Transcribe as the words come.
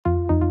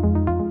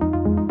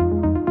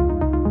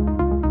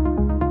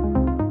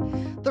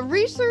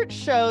research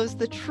shows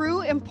the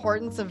true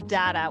importance of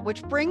data,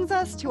 which brings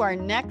us to our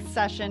next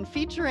session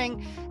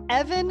featuring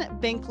Evan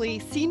Binkley,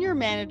 Senior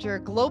Manager,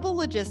 Global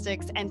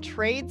Logistics and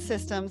Trade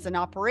Systems and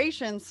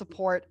Operations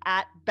Support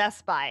at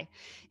Best Buy.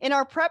 In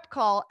our prep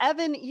call,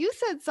 Evan, you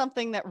said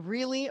something that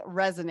really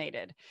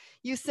resonated.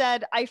 You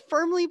said, "I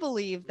firmly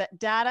believe that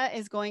data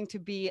is going to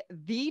be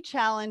the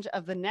challenge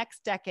of the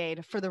next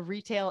decade for the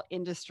retail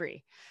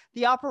industry.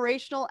 The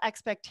operational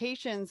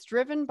expectations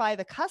driven by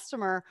the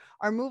customer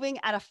are moving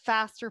at a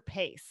faster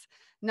pace,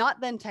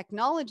 not then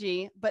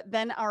technology, but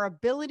then our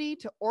ability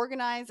to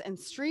organize and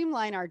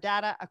streamline our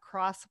data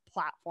across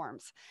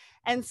platforms."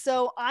 And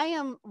so I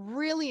am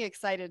really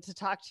excited to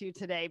talk to you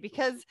today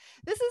because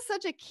this is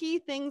such a key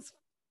thing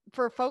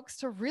for folks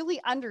to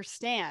really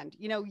understand.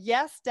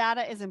 Yes,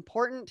 data is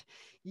important.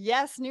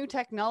 Yes, new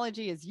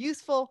technology is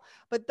useful,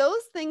 but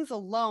those things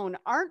alone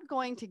aren't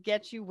going to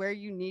get you where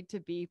you need to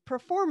be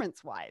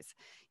performance-wise.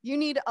 You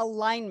need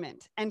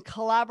alignment and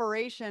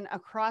collaboration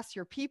across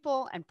your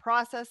people and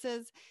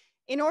processes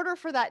in order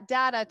for that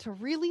data to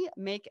really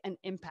make an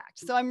impact.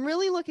 So I'm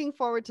really looking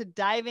forward to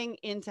diving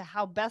into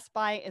how Best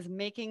Buy is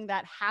making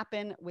that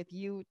happen with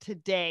you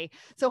today.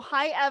 So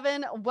hi,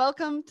 Evan.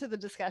 Welcome to the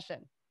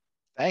discussion.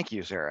 Thank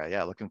you, Sarah.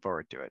 Yeah, looking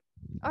forward to it.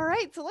 All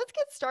right, so let's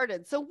get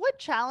started. So what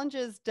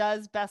challenges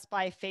does Best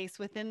Buy face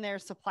within their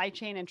supply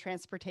chain and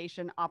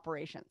transportation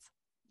operations?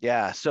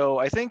 Yeah, so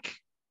I think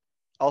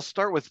I'll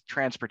start with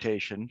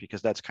transportation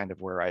because that's kind of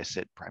where I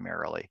sit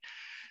primarily.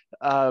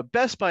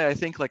 Best Buy, I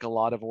think, like a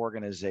lot of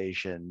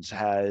organizations,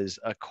 has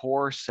a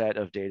core set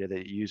of data that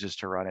it uses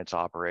to run its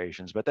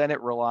operations, but then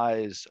it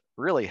relies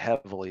really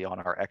heavily on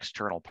our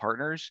external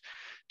partners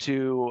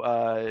to,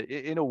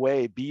 in a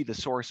way, be the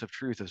source of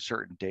truth of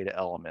certain data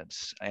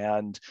elements.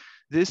 And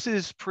this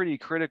is pretty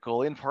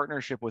critical in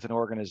partnership with an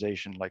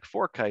organization like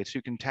FourKites,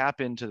 who can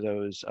tap into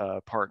those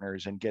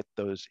partners and get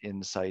those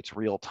insights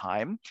real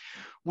time,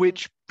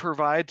 which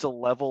provides a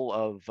level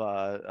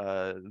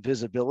of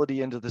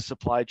visibility into the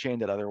supply chain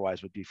that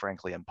otherwise would be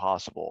frankly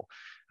impossible.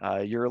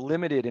 You're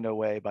limited in a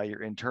way by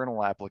your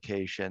internal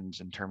applications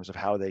in terms of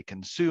how they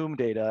consume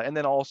data, and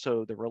then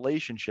also the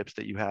relationships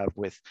that you have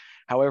with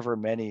however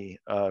many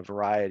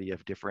variety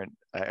of different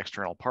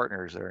external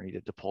partners that are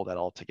needed to pull that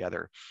all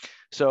together.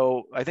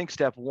 So I think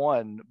step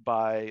one,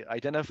 by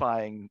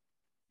identifying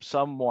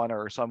someone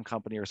or some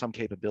company or some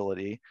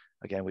capability,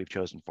 again, we've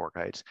chosen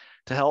FourKites,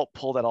 to help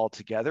pull that all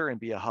together and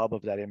be a hub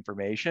of that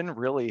information,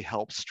 really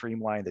helps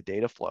streamline the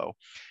data flow.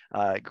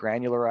 It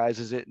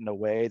granularizes it in a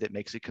way that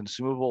makes it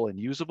consumable and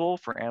usable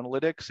for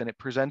analytics, and it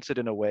presents it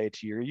in a way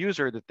to your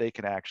user that they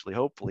can actually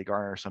hopefully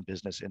garner some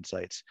business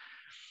insights.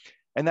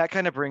 And that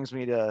kind of brings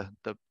me to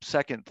the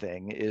second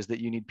thing, is that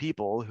you need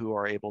people who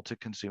are able to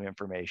consume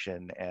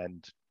information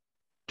and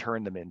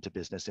turn them into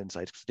business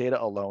insights. Because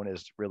data alone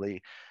is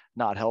really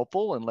not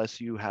helpful unless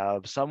you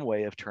have some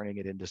way of turning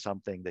it into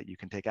something that you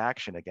can take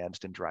action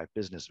against and drive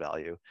business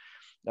value.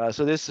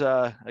 So this,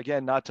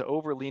 again, not to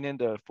over lean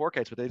into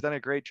FourKites, but they've done a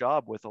great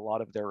job with a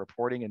lot of their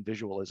reporting and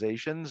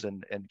visualizations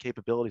and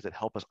capabilities that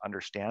help us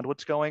understand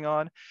what's going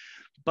on.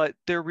 But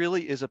there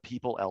really is a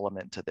people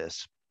element to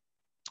this.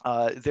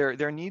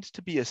 There needs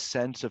to be a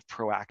sense of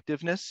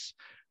proactiveness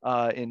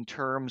in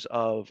terms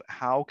of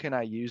how can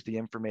I use the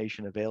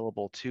information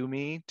available to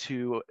me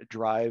to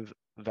drive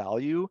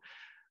value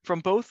from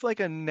both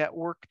like a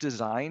network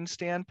design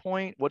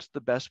standpoint, what's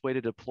the best way to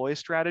deploy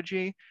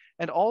strategy,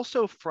 and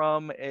also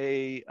from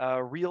a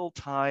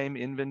real-time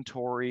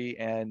inventory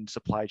and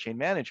supply chain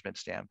management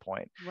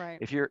standpoint. Right.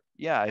 If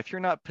you're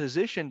not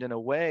positioned in a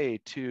way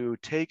to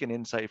take an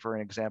insight, for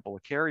an example, a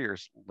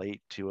carrier's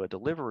late to a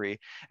delivery,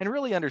 and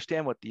really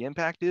understand what the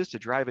impact is to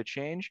drive a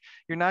change,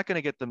 you're not going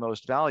to get the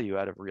most value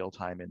out of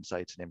real-time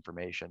insights and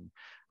information.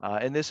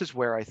 And this is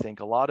where I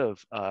think a lot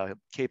of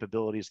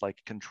capabilities like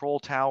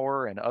Control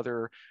Tower and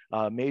other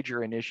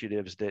major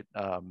initiatives that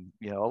a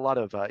lot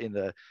of in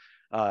the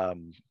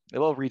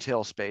little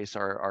retail space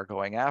are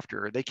going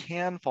after, they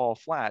can fall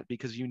flat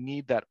because you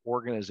need that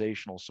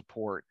organizational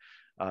support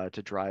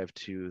to drive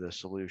to the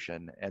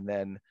solution. And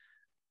then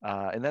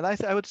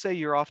I would say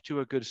you're off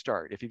to a good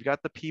start. If you've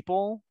got the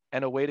people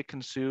and a way to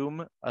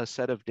consume a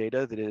set of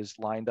data that is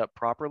lined up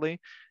properly,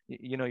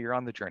 you're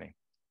on the journey.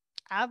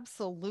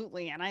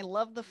 Absolutely. And I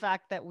love the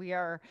fact that we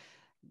are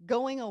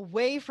going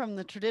away from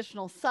the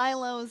traditional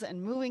silos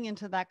and moving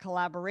into that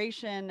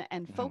collaboration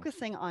and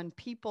focusing on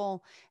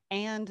people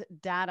and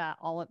data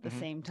all at the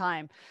same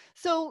time.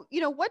 So,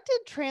 what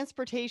did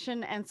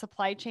transportation and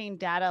supply chain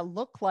data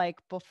look like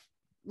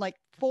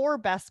for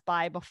Best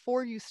Buy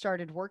before you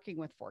started working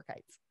with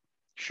FourKites?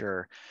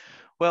 Sure.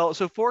 Well,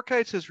 so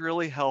FourKites has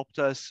really helped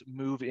us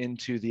move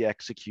into the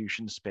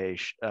execution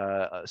space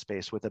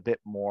with a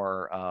bit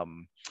more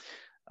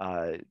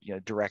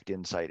direct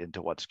insight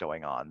into what's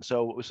going on.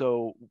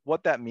 So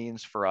what that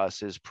means for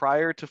us is,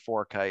 prior to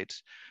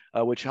FourKites,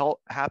 which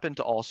happened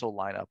to also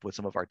line up with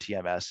some of our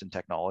TMS and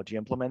technology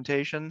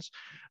implementations,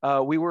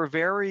 we were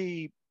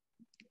very,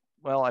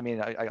 well, I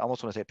mean, I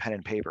almost want to say pen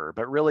and paper,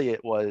 but really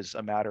it was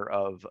a matter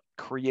of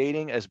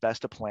creating as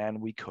best a plan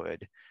we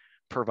could,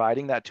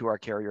 providing that to our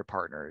carrier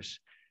partners,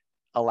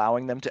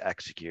 allowing them to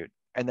execute,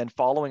 and then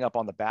following up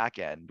on the back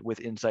end with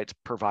insights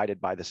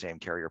provided by the same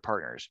carrier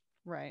partners.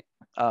 Right.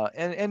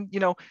 And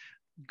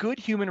good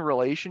human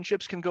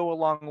relationships can go a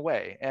long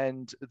way,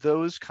 and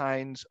those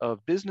kinds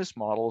of business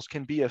models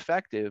can be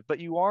effective, but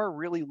you are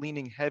really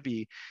leaning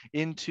heavy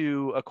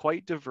into a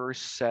quite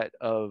diverse set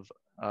of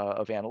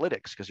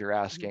analytics, because you're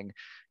asking,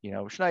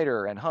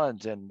 Schneider and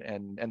Hunt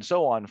and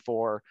so on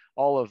for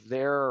all of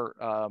their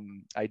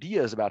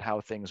ideas about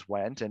how things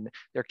went, and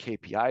their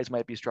KPIs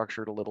might be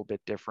structured a little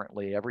bit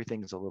differently.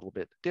 Everything's a little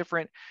bit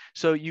different,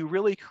 so you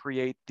really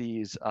create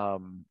these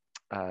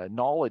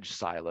knowledge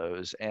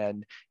silos,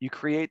 and you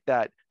create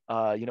that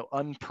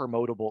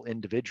unpromotable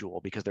individual,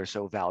 because they're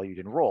so valued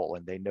in role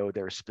and they know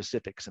their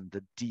specifics and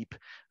the deep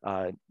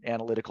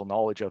analytical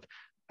knowledge of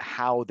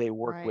how they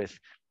work Right. with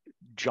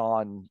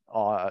John,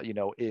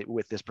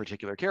 with this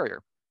particular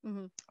carrier.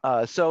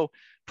 Mm-hmm. So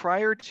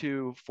prior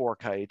to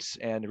FourKites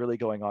and really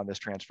going on this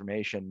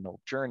transformational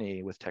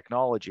journey with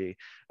technology,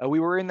 we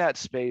were in that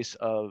space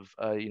of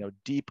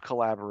deep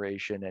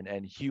collaboration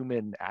and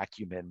human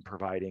acumen,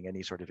 providing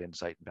any sort of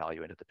insight and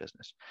value into the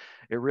business.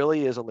 It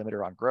really is a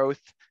limiter on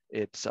growth.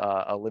 It's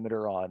a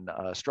limiter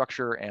on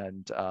structure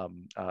and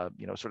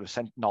sort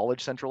of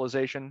knowledge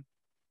centralization.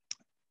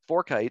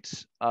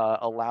 FourKites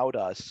allowed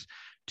us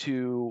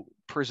to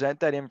present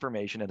that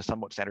information in a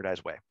somewhat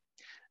standardized way.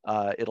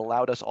 It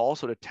allowed us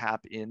also to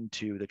tap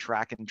into the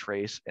track and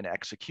trace and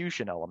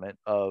execution element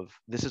of,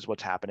 this is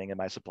what's happening in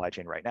my supply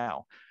chain right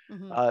now.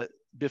 Mm-hmm.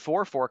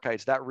 Before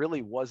FourKites, that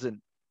really wasn't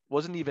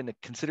even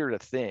considered a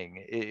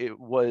thing. It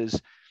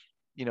was,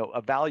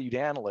 a valued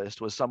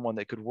analyst was someone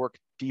that could work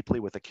deeply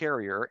with a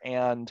carrier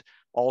and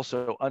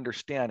also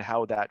understand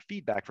how that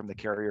feedback from the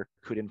carrier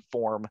could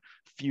inform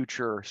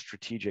future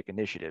strategic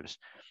initiatives.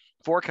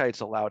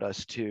 FourKites allowed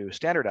us to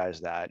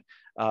standardize that,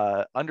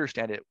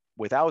 understand it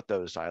without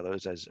those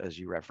silos, as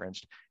you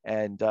referenced,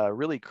 and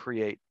really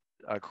create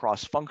a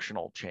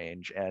cross-functional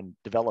change and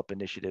develop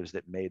initiatives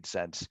that made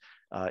sense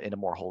in a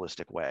more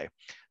holistic way.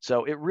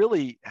 So it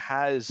really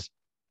has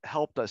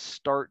helped us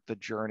start the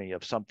journey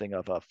of something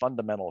of a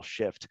fundamental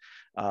shift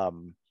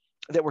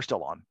that we're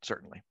still on,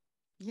 certainly.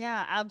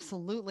 Yeah,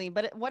 absolutely.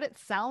 But what it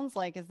sounds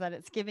like is that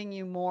it's giving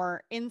you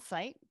more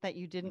insight that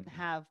you didn't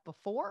Mm-hmm. have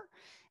before,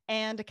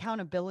 and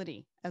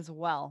accountability as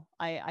well.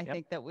 I Yep.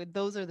 think that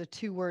those are the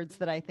two words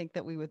that I think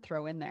that we would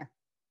throw in there.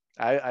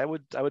 I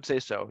would say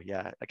so.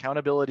 Yeah,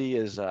 accountability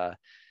is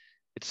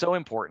it's so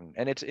important,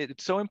 and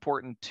it's so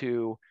important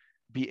to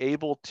be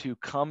able to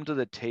come to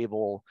the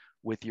table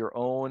with your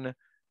own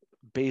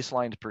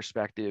baseline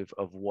perspective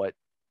of what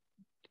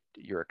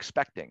you're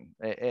expecting,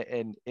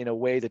 and in a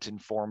way that's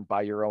informed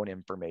by your own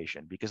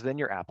information, because then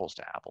you're apples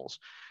to apples.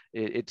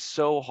 It's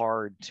so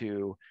hard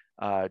to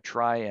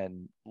try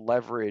and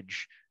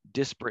leverage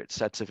disparate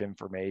sets of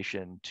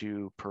information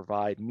to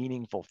provide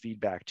meaningful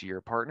feedback to your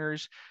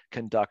partners,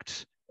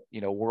 conduct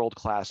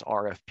world-class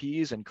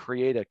RFPs, and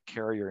create a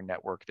carrier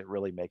network that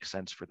really makes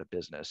sense for the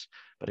business.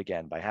 But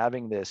again, by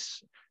having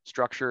this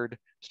structured,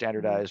 Mhm.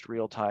 standardized,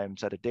 real-time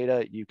set of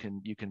data, you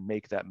can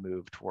make that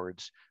move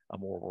towards a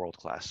more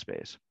world-class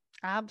space.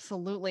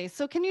 Absolutely.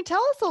 So, can you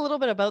tell us a little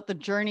bit about the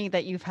journey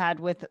that you've had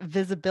with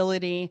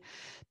visibility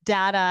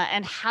data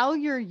and how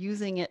you're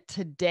using it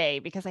today?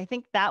 Because I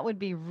think that would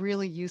be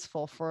really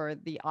useful for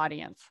the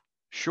audience.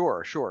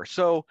 Sure, sure.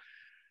 So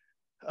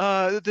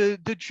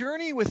the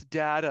journey with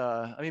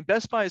data, I mean,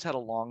 Best Buy has had a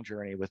long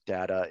journey with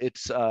data.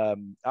 It's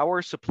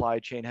our supply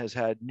chain has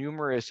had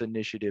numerous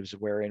initiatives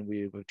wherein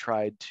we've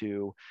tried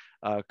to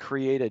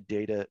create a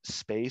data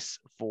space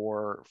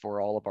for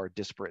all of our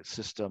disparate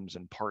systems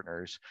and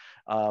partners,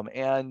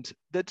 and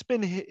that's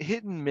been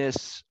hit and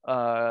miss.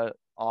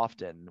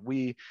 Often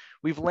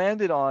we've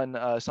landed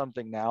on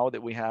something now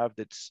that we have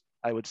that's,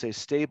 I would say,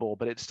 stable,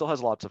 but it still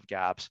has lots of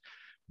gaps.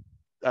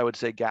 I would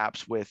say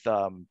gaps with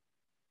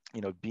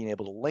being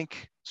able to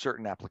link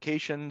certain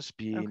applications,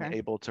 being Okay.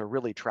 able to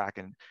really track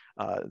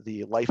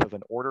the life of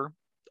an order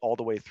all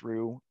the way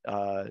through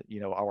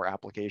our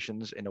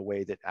applications in a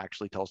way that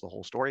actually tells the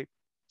whole story.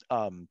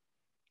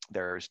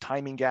 There's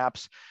timing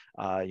gaps,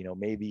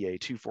 maybe a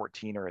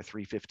 214 or a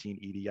 315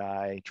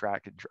 EDI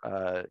track,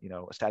 a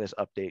status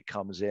update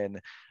comes in,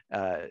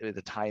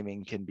 the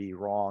timing can be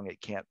wrong.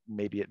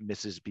 Maybe it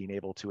misses being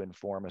able to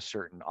inform a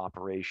certain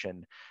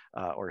operation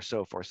or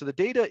so forth. So the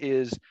data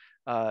is,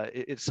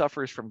 it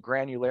suffers from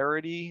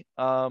granularity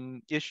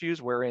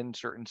issues, wherein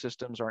certain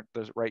systems aren't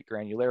the right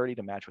granularity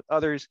to match with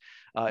others.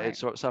 Right.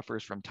 It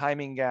suffers from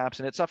timing gaps,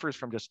 and it suffers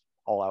from just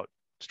all out,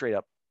 straight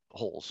up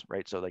holes,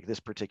 right? So like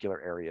this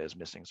particular area is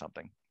missing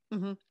something.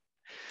 Hmm.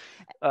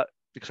 Uh,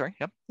 Sorry,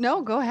 yeah.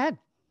 No, go ahead.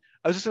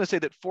 I was just going to say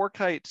that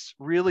FourKites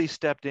really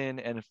stepped in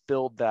and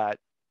filled that,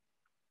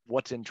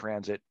 what's in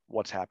transit,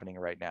 what's happening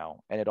right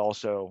now. And it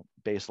also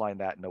baselined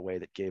that in a way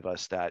that gave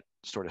us that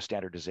sort of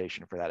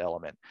standardization for that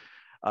element.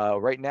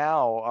 Right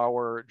now,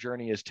 our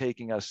journey is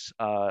taking us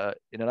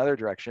in another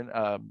direction,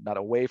 not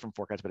away from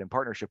FourKites, but in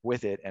partnership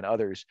with it and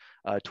others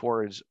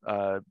towards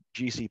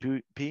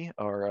GCP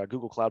or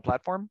Google Cloud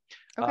Platform.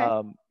 Okay.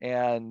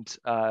 And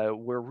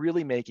we're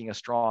really making a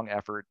strong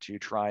effort to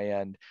try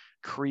and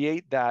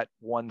create that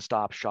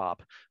one-stop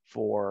shop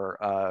for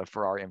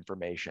our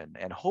information,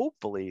 and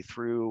hopefully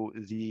through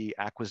the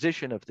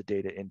acquisition of the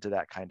data into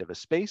that kind of a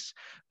space,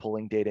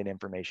 pulling data and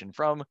information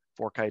from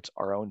FourKites,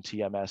 our own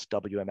TMS,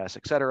 WMS,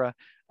 et cetera,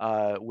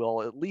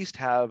 we'll at least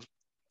have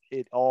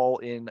it all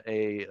in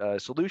a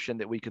solution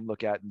that we can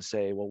look at and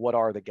say, well, what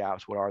are the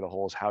gaps? What are the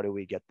holes? How do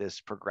we get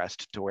this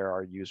progressed to where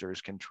our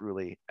users can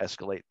truly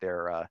escalate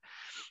their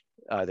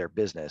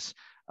business?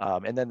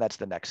 And then that's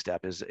the next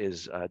step is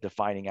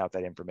defining out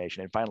that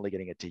information and finally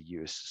getting it to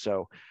use.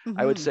 So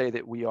I would Mm-hmm. say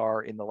that we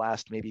are in the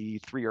last maybe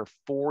 3 or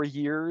 4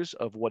 years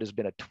of what has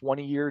been a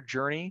 20-year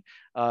journey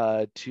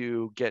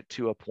to get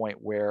to a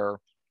point where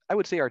I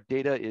would say our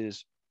data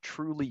is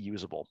truly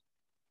usable.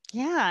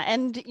 Yeah,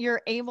 and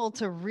you're able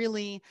to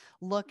really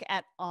look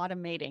at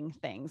automating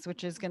things,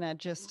 which is going to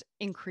just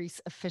increase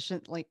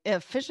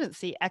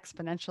efficiency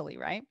exponentially,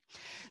 right?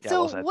 Yeah, So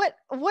well said. what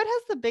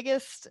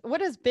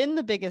has been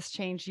the biggest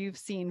change you've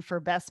seen for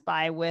Best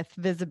Buy with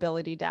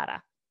visibility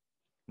data?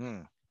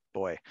 Hmm,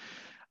 boy.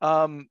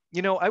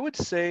 I would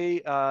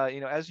say,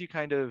 as you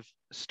kind of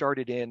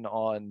started in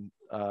on,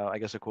 I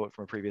guess, a quote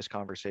from a previous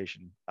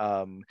conversation,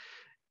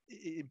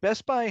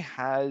 Best Buy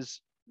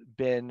has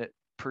been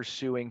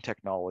pursuing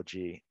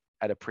technology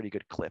at a pretty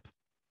good clip.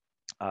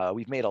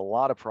 We've made a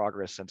lot of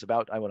progress since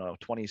about, I don't know,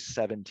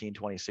 2017,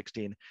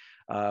 2016,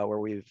 where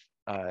we've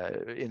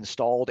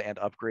installed and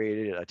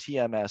upgraded a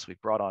TMS. We've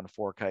brought on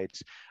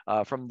FourKites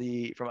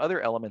from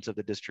other elements of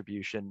the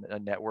distribution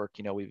network.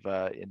 We've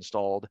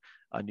installed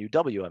a new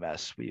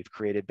WMS. We've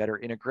created better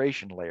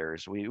integration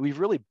layers. We've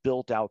really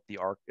built out the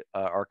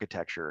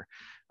architecture,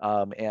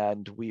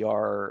 and we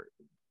are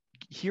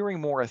hearing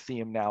more a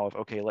theme now of,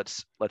 okay,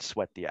 let's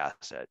sweat the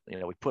asset.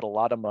 We put a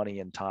lot of money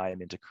and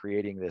time into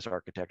creating this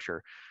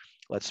architecture.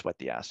 Let's sweat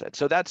the asset.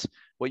 So that's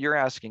what you're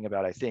asking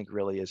about, I think,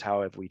 really is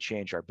how have we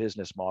changed our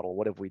business model?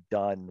 What have we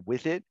done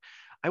with it?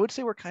 I would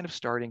say we're kind of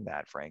starting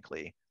that,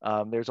 frankly.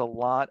 There's a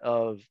lot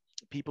of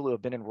people who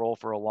have been in role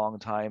for a long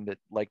time that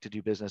like to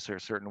do business a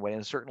certain way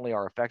and certainly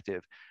are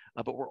effective,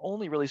 but we're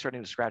only really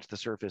starting to scratch the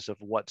surface of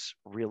what's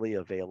really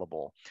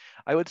available.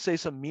 I would say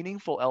some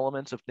meaningful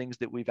elements of things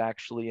that we've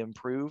actually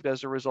improved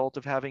as a result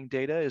of having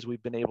data is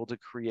we've been able to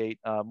create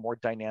more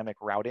dynamic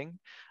routing,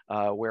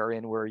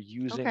 wherein we're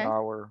using Okay.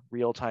 our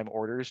real-time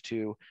orders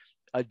to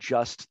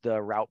adjust the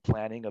route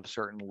planning of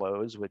certain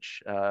loads,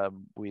 which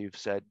we've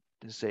said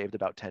saved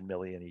about 10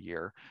 million a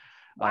year.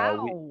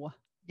 We Wow.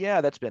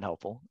 Yeah, that's been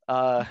helpful,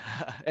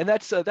 and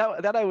that's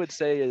that I would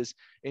say is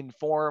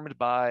informed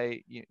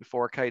by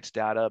FourKites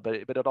data, but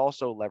it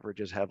also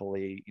leverages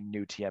heavily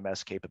new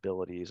TMS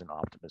capabilities and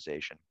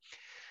optimization.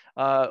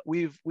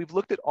 We've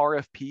looked at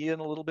RFP in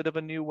a little bit of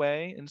a new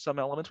way in some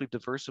elements. We've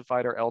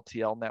diversified our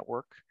LTL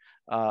network,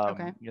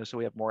 Okay. so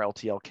we have more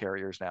LTL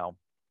carriers now.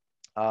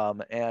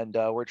 And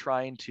we're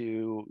trying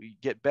to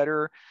get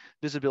better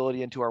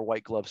visibility into our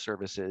white glove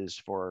services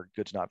for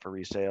goods not for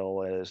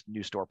resale, as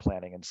new store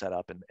planning and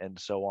setup, and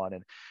so on.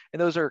 And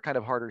those are kind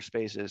of harder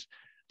spaces.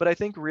 But I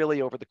think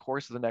really over the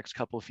course of the next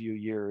couple of few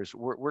years,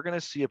 we're going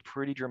to see a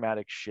pretty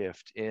dramatic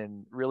shift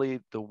in really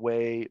the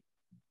way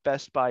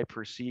Best Buy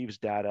perceives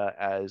data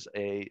as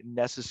a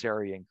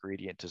necessary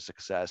ingredient to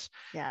success.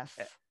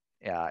 Yes.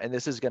 Yeah, and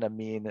this is going to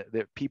mean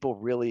that people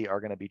really are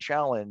going to be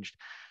challenged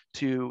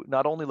to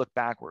not only look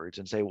backwards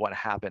and say what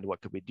happened, what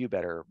could we do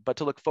better, but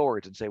to look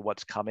forwards and say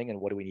what's coming and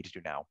what do we need to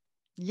do now.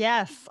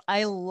 Yes,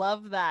 I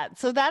love that.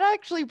 So that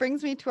actually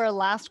brings me to our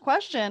last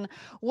question.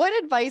 What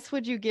advice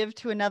would you give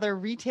to another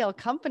retail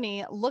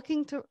company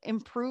looking to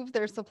improve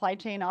their supply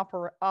chain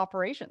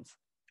operations?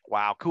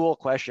 Wow, cool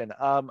question.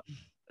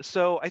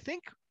 So I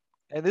think,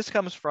 and this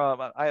comes from,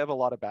 I have a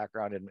lot of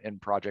background in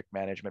project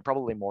management,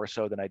 probably more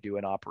so than I do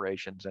in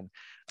operations, and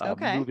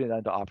Okay. moving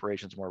into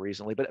operations more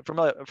recently. But from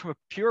a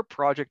pure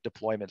project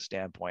deployment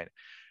standpoint,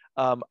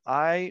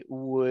 I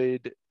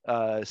would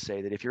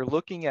say that if you're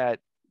looking at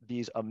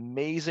these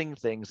amazing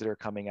things that are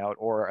coming out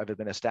or have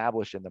been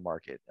established in the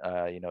market,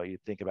 you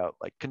think about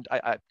like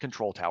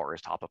control tower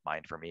is top of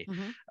mind for me,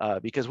 Hmm.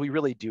 because we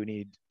really do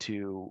need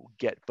to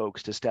get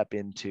folks to step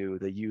into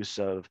the use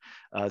of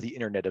the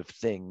Internet of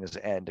Things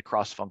and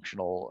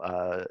cross-functional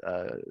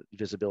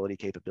visibility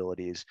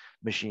capabilities,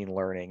 machine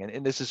learning,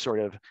 and this is sort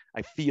of,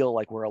 I feel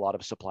like where a lot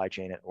of supply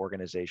chain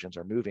organizations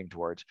are moving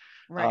towards.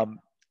 Right. Um,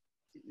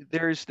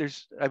 there's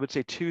I would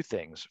say two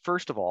things.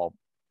 First of all,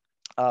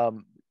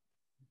 um,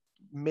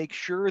 make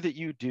sure that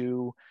you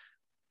do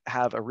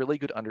have a really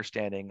good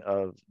understanding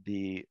of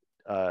the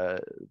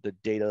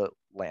data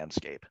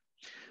landscape.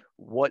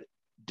 What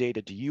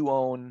data do you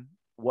own?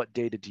 What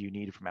data do you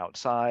need from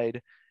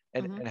outside?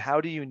 And Hmm.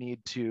 how do you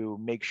need to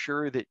make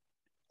sure that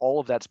all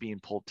of that's being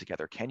pulled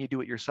together. Can you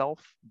do it yourself?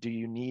 Do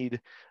you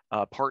need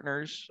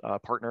partner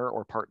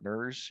or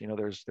partners?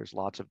 There's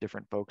lots of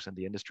different folks in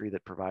the industry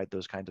that provide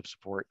those kinds of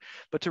support.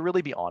 But to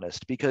really be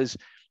honest, because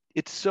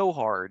it's so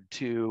hard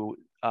to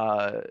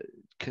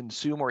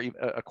consume or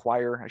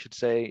acquire, I should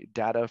say,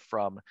 data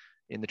from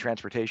in the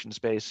transportation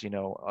space,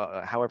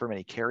 however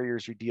many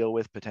carriers you deal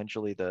with,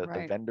 potentially the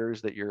Right.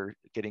 vendors that you're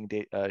getting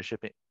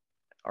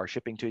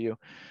shipping to you,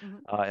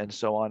 Mm-hmm. and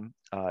so on.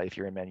 If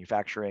you're in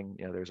manufacturing,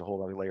 there's a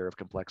whole other layer of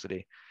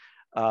complexity.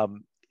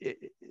 Um,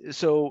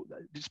 so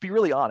just be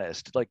really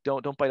honest. Like,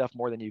 don't bite off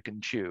more than you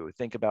can chew.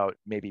 Think about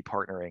maybe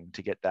partnering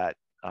to get that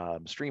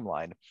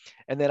streamlined.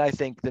 And then I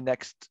think the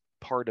next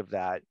part of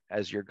that,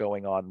 as you're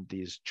going on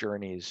these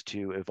journeys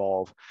to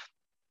evolve,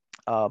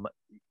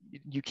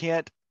 you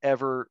can't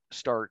ever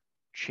start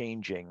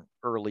changing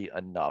early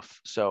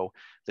enough. So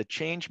the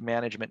change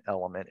management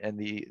element and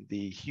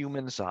the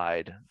human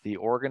side, the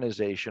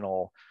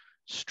organizational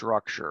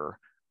structure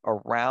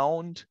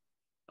around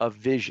a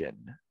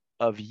vision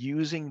of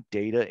using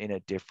data in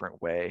a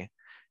different way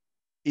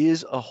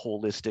is a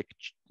holistic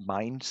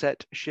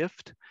mindset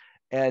shift,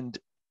 and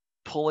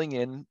pulling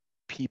in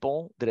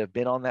people that have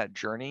been on that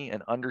journey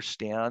and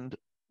understand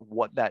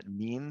what that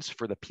means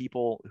for the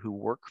people who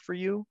work for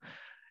you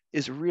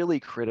is really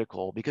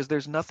critical, because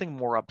there's nothing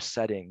more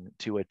upsetting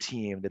to a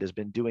team that has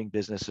been doing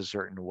business a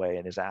certain way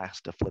and is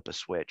asked to flip a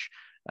switch.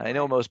 I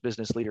know most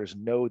business leaders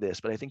know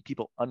this, but I think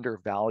people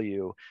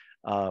undervalue,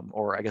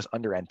 or I guess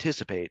under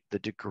anticipate, the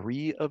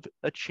degree of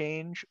a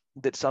change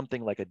that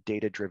something like a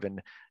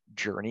data-driven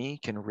journey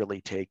can really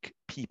take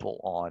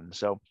people on.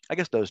 So I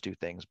guess those two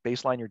things: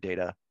 baseline your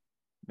data,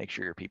 make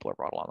sure your people are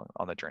brought along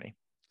on the journey.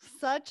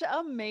 Such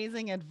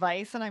amazing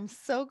advice. And I'm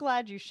so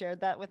glad you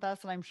shared that with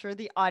us. And I'm sure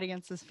the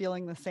audience is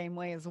feeling the same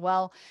way as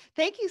well.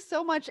 Thank you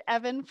so much,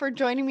 Evan, for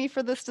joining me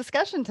for this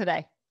discussion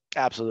today.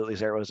 Absolutely,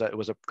 Sarah. It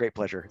was a great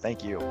pleasure.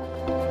 Thank you.